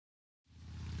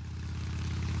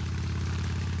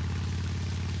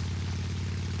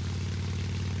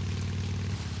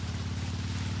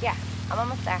I'm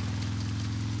almost there.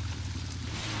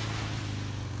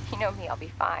 You know me, I'll be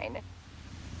fine.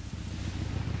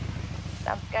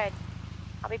 Sounds good.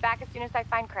 I'll be back as soon as I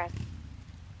find Chris.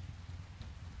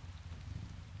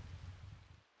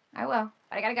 I will,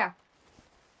 but I gotta go.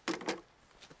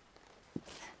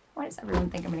 Why does everyone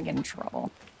think I'm gonna get in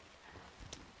trouble?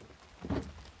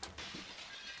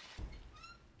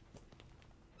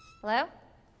 Hello?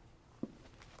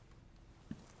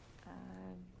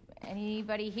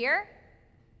 Anybody here?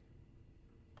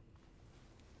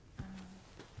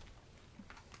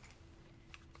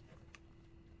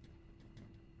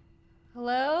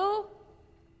 Hello?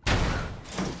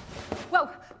 Whoa,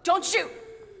 don't shoot!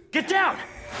 Get down!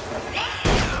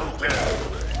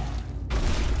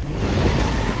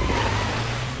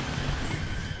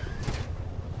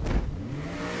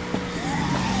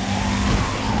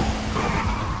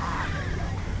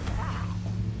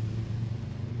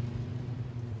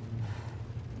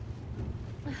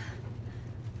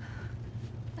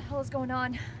 What the hell is going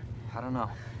on? I don't know.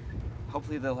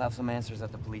 Hopefully they'll have some answers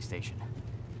at the police station.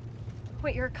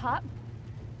 Wait, you're a cop?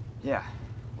 Yeah,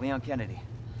 Leon Kennedy.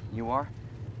 You are?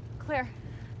 Claire.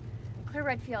 Claire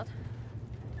Redfield.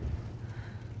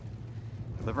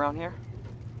 Live around here?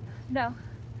 No. I'm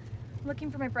looking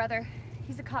for my brother.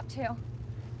 He's a cop too.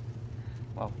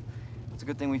 Well, it's a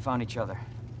good thing we found each other.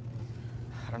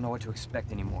 I don't know what to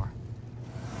expect anymore.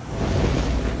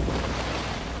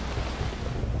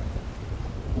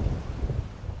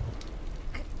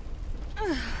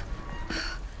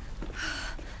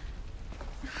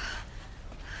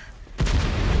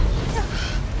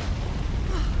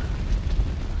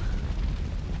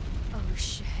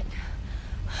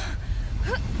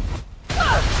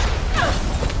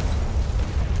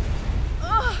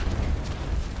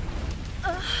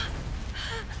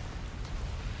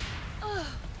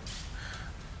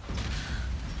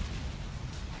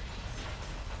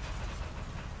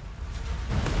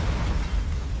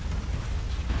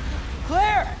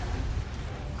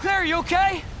 Are you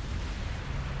okay?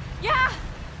 Yeah,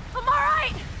 I'm all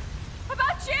right. How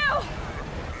about you?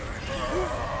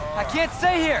 I can't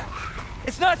stay here.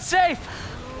 It's not safe.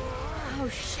 Oh,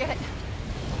 shit.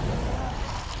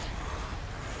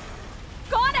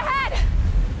 Go on ahead.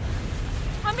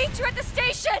 I'll meet you at the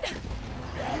station.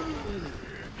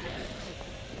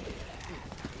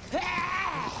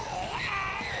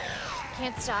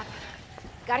 Can't stop.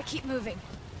 Gotta keep moving.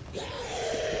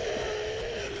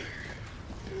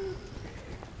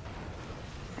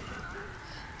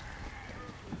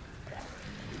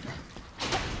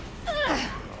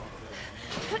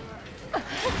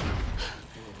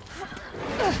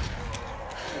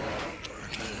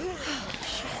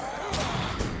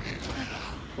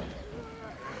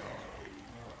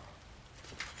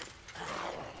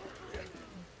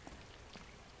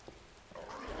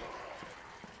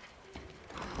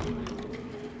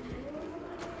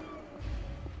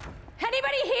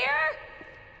 Anybody here?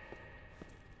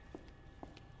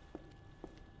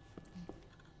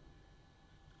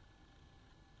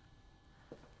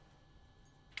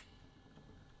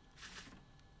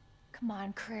 Come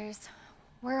on, Chris.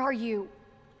 Where are you?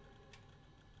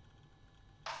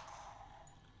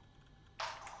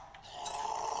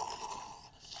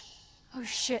 Oh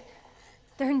shit.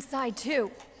 They're inside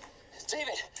too.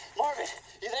 David, Marvin,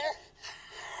 you there?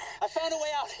 I found a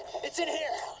way out. It's in here.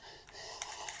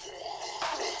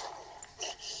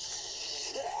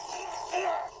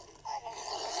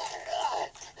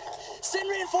 Send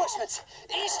reinforcements.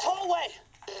 East hallway.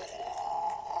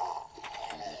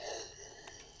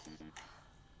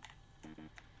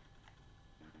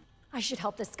 I should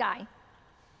help this guy.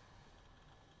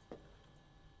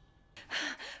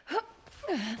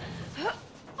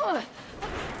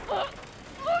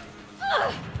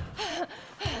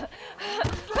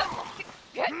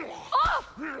 Get off!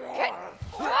 Get up!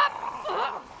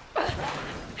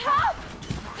 Help!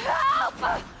 Help!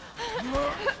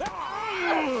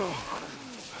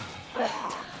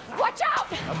 Watch out!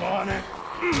 I'm on it.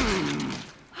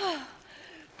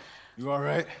 You all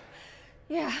right?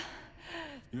 Yeah.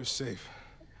 You're safe.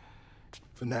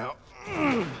 For now.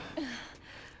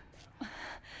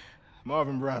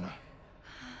 Marvin Browner.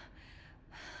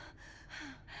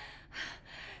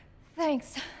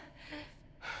 Thanks.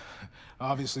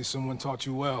 Obviously someone taught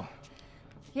you well.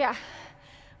 Yeah.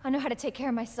 I know how to take care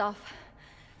of myself.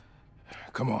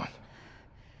 Come on.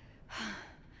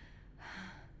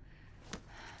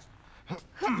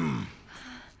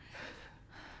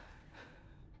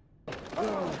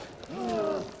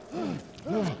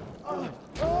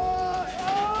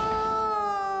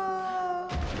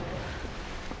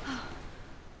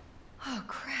 Oh,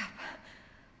 crap.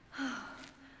 Oh,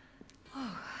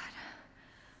 God.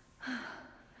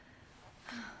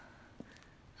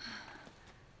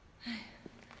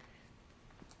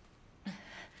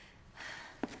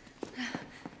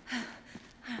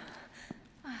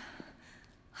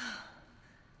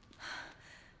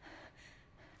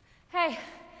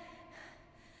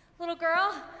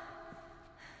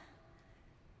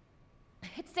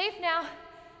 safe now.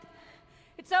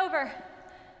 It's over.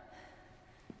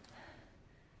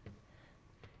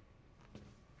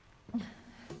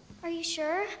 Are you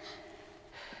sure?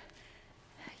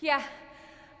 Yeah,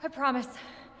 I promise.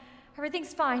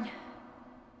 Everything's fine.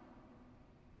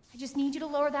 I just need you to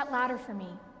lower that ladder for me.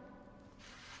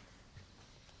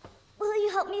 Will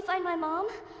you help me find my mom?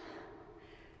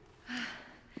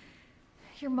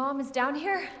 Your mom is down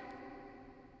here?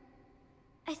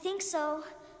 I think so.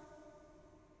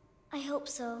 I hope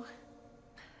so.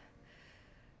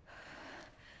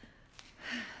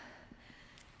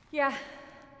 Yeah.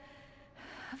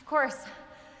 Of course.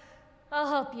 I'll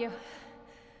help you.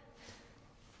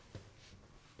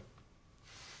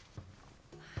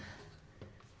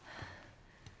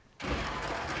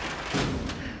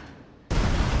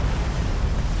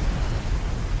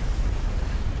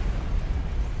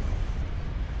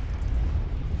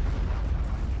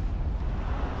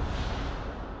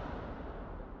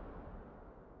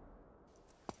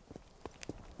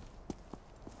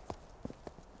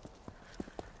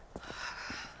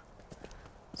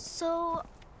 So,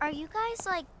 are you guys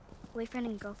like boyfriend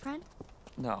and girlfriend?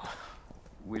 No,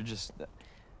 we're just...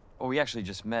 well, we actually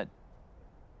just met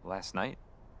last night.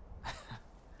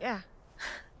 Yeah.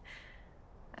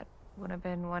 That would have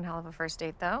been one hell of a first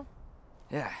date, though.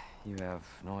 Yeah, you have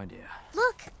no idea.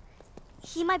 Look!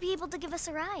 He might be able to give us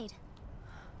a ride.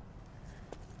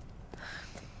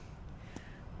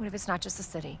 What if it's not just the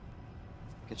city?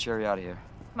 Get Sherry out of here.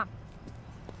 Come on.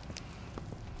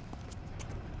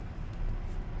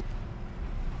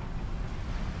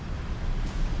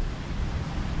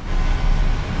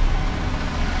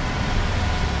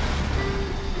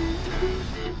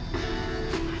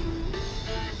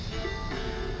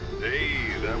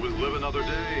 Hey, that was Live Another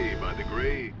Day by the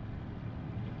great.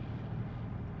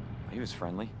 He was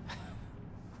friendly.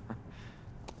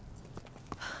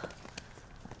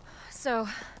 So,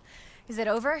 is it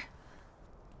over?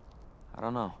 I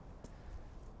don't know.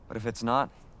 But if it's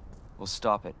not, we'll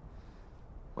stop it.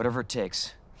 Whatever it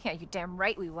takes. Yeah, you damn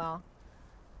right we will.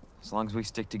 As long as we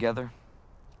stick together,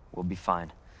 we'll be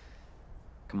fine.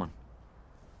 Come on.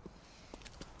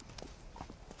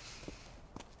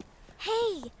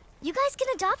 Hey, you guys can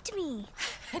adopt me.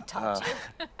 Adopt you.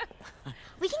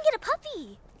 We can get a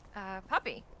puppy.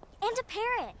 Puppy. And a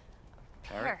parrot.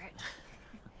 Parrot.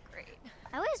 Great.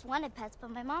 I always wanted pets, but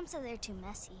my mom said they're too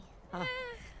messy. Yeah.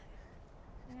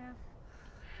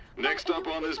 Next up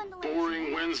on this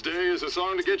boring Wednesday is a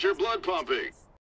song to get your blood pumping.